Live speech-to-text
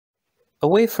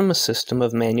Away from a system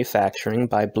of manufacturing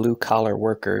by blue-collar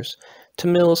workers, to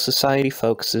mills, society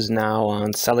focuses now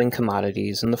on selling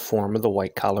commodities in the form of the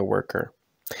white-collar worker.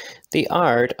 The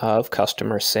art of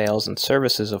customer sales and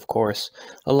services, of course,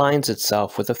 aligns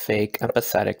itself with a fake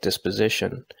empathetic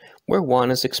disposition, where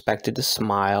one is expected to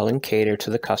smile and cater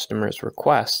to the customer's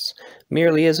requests,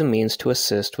 merely as a means to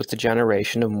assist with the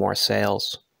generation of more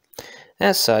sales.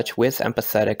 As such, with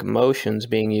empathetic emotions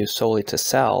being used solely to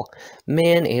sell,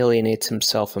 man alienates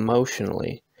himself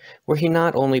emotionally, where he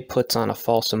not only puts on a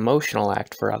false emotional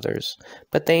act for others,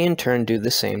 but they in turn do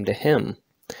the same to him.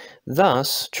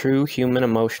 Thus, true human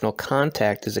emotional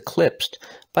contact is eclipsed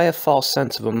by a false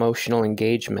sense of emotional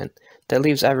engagement that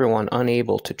leaves everyone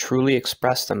unable to truly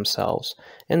express themselves,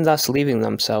 and thus leaving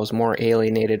themselves more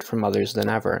alienated from others than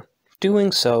ever,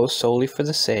 doing so solely for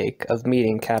the sake of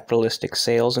meeting capitalistic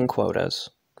sales and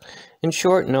quotas. In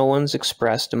short, no one's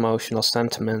expressed emotional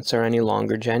sentiments are any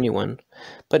longer genuine,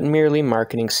 but merely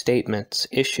marketing statements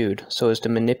issued so as to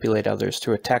manipulate others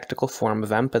through a tactical form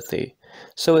of empathy,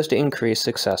 so as to increase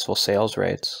successful sales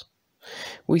rates.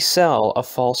 We sell a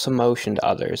false emotion to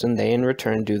others, and they in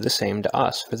return do the same to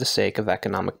us for the sake of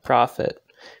economic profit,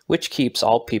 which keeps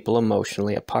all people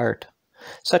emotionally apart.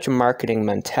 Such a marketing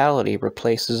mentality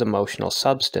replaces emotional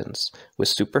substance with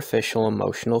superficial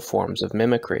emotional forms of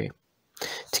mimicry.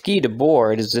 To Guy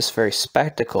Debord, it is this very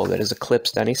spectacle that has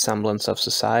eclipsed any semblance of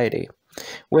society,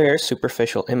 where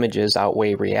superficial images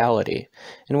outweigh reality,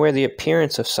 and where the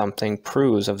appearance of something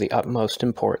proves of the utmost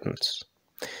importance.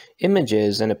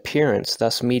 Images and appearance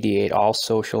thus mediate all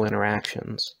social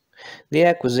interactions. The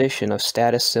acquisition of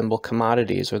status symbol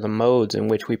commodities, or the modes in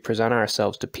which we present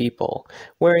ourselves to people,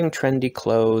 wearing trendy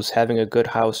clothes, having a good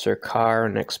house or car,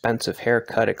 an expensive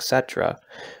haircut, etc.,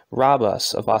 rob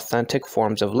us of authentic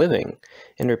forms of living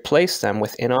and replace them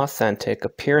with inauthentic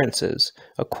appearances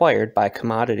acquired by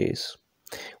commodities.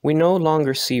 We no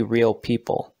longer see real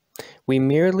people. We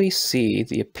merely see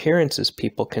the appearances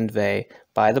people convey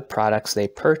by the products they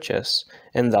purchase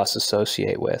and thus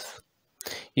associate with.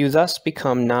 You thus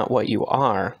become not what you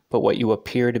are, but what you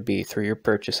appear to be through your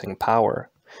purchasing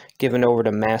power, given over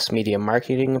to mass media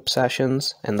marketing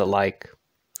obsessions and the like.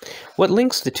 What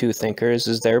links the two thinkers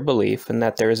is their belief in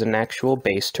that there is an actual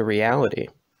base to reality.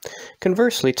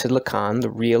 Conversely, to Lacan, the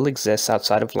real exists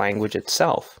outside of language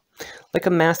itself. Like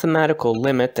a mathematical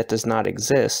limit that does not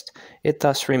exist, it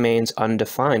thus remains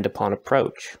undefined upon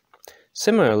approach.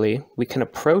 Similarly, we can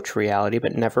approach reality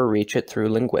but never reach it through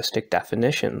linguistic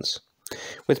definitions.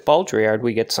 With Baudrillard,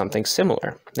 we get something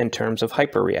similar in terms of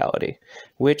hyperreality,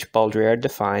 which Baudrillard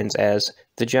defines as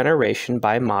the generation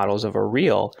by models of a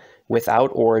real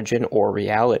without origin or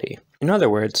reality. In other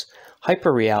words,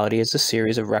 hyperreality is a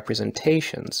series of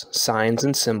representations, signs,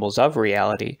 and symbols of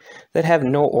reality that have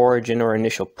no origin or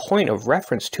initial point of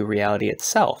reference to reality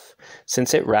itself,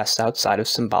 since it rests outside of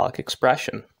symbolic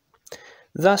expression.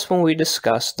 Thus, when we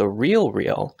discuss the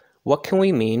real, what can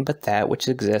we mean but that which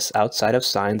exists outside of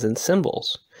signs and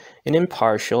symbols, an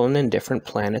impartial and indifferent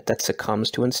planet that succumbs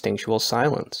to instinctual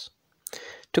silence?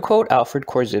 To quote Alfred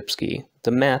Korzybski, the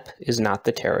map is not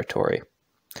the territory.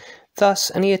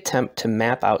 Thus, any attempt to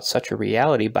map out such a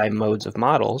reality by modes of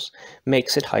models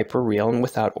makes it hyperreal and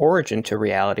without origin to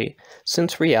reality,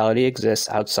 since reality exists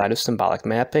outside of symbolic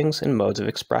mappings and modes of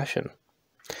expression.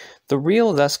 The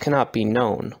real thus cannot be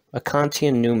known, a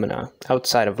Kantian noumena,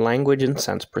 outside of language and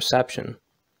sense perception.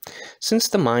 Since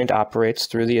the mind operates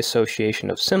through the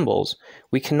association of symbols,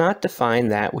 we cannot define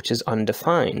that which is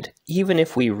undefined, even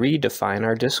if we redefine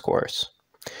our discourse.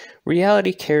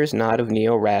 Reality cares not of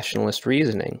neo-rationalist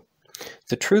reasoning.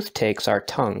 The truth takes our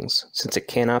tongues, since it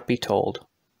cannot be told.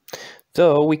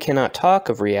 Though we cannot talk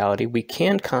of reality, we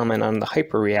can comment on the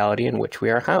hyperreality in which we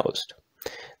are housed.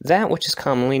 That which is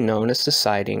commonly known as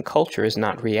society and culture is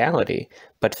not reality,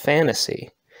 but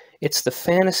fantasy. It's the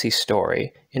fantasy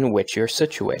story in which you're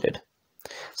situated.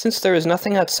 Since there is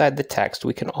nothing outside the text,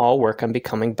 we can all work on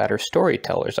becoming better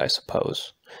storytellers, I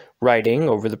suppose, writing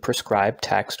over the prescribed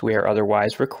text we are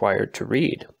otherwise required to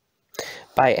read.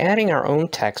 By adding our own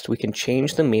text, we can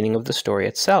change the meaning of the story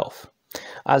itself.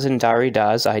 As in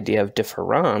Derrida's idea of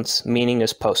difference, meaning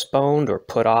is postponed or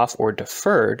put off or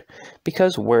deferred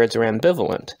because words are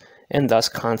ambivalent, and thus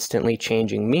constantly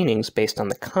changing meanings based on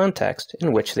the context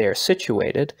in which they are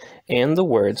situated and the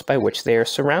words by which they are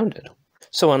surrounded.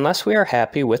 So unless we are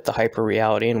happy with the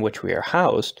hyperreality in which we are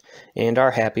housed, and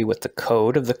are happy with the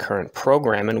code of the current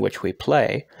program in which we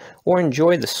play, or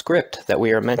enjoy the script that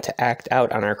we are meant to act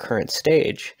out on our current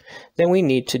stage, then we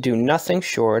need to do nothing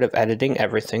short of editing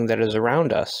everything that is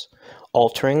around us,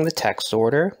 altering the text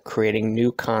order, creating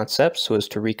new concepts so as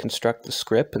to reconstruct the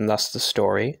script and thus the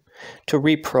story, to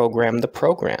reprogram the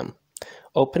program,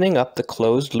 opening up the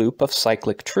closed loop of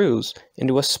cyclic truths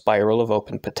into a spiral of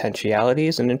open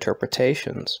potentialities and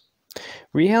interpretations.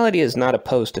 Reality is not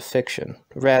opposed to fiction.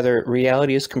 Rather,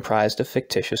 reality is comprised of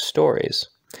fictitious stories.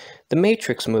 The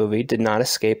Matrix movie did not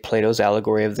escape Plato's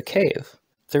allegory of the cave.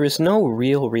 There is no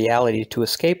real reality to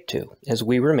escape to, as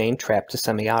we remain trapped to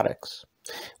semiotics.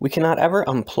 We cannot ever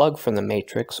unplug from the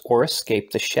Matrix or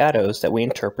escape the shadows that we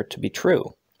interpret to be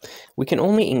true. We can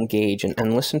only engage in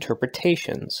endless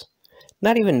interpretations.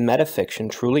 Not even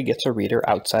metafiction truly gets a reader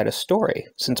outside a story,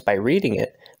 since by reading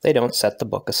it, they don't set the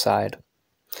book aside.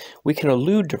 We can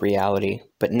allude to reality,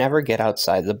 but never get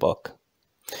outside the book.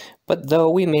 But though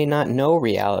we may not know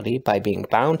reality by being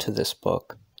bound to this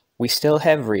book, we still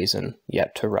have reason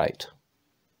yet to write.